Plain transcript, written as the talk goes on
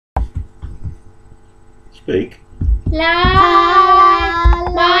Speak. My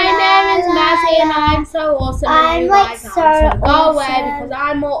name is Mazzy and I'm so awesome and you guys aren't. So go away because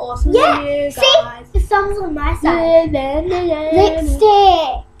I'm more awesome than you guys. See? The song's on my side.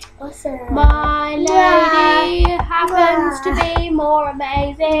 Lipstick. Awesome. My lady happens to be more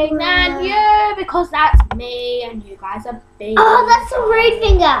amazing than you because that's me and you guys are big. Oh, that's the rude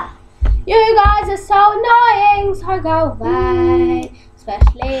finger. You guys are so annoying, so go away.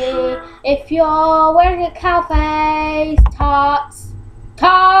 Especially if you're wearing a cow face. Tots.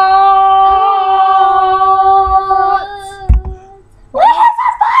 Where's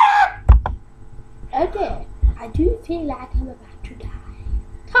the fire? Okay, I do feel like I'm about to die.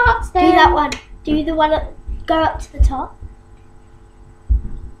 Tots Do then. that one. Do the one that go up to the top.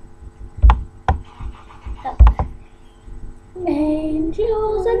 That one.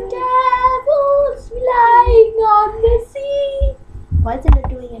 Angels and devils flying on the sea. Why isn't it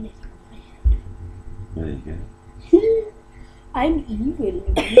doing anything on my head? There you go. I'm evil.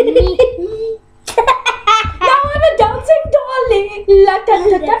 Now I'm a dancing dolly. La, da,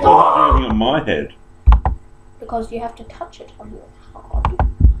 da, da, da. Why are you on my head? Because you have to touch it on your heart.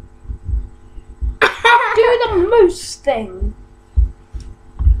 Do the moose thing.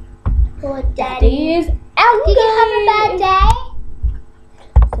 Poor Daddy is angry. Did you have a bad day?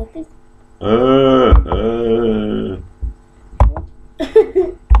 So this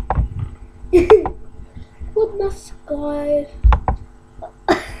goodness, guys.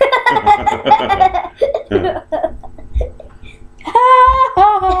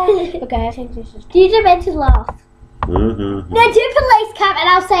 Okay, I think this is. Do you meant to laugh? No, do police cap and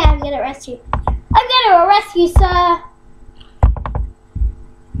I'll say I'm going to arrest you. I'm going to arrest you, sir.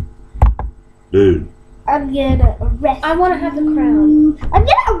 Dude. I'm going to arrest I want to have the crown. I'm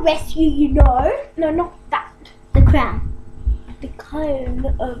going to arrest you, you know. No, not that. The crown. The crown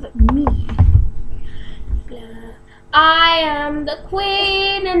of me. Blah. I am the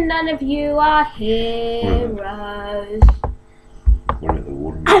queen and none of you are heroes. What about the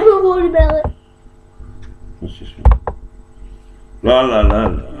watermelon? I'm a watermelon. What's this one? La la la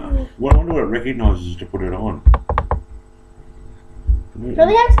la. Well, I wonder what it recognises to put it on.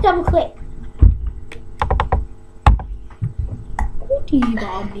 Probably have to double click. Good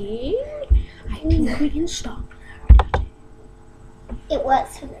evening. I think we can stop. It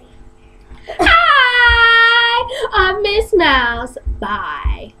works for me. Hi! I'm Miss Mouse.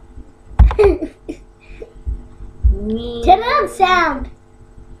 Bye. Turn it on sound.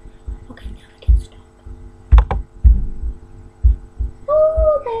 Okay, now I can stop.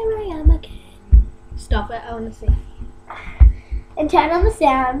 Oh, there I am again. Stop it, I want to see. And turn on the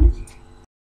sound.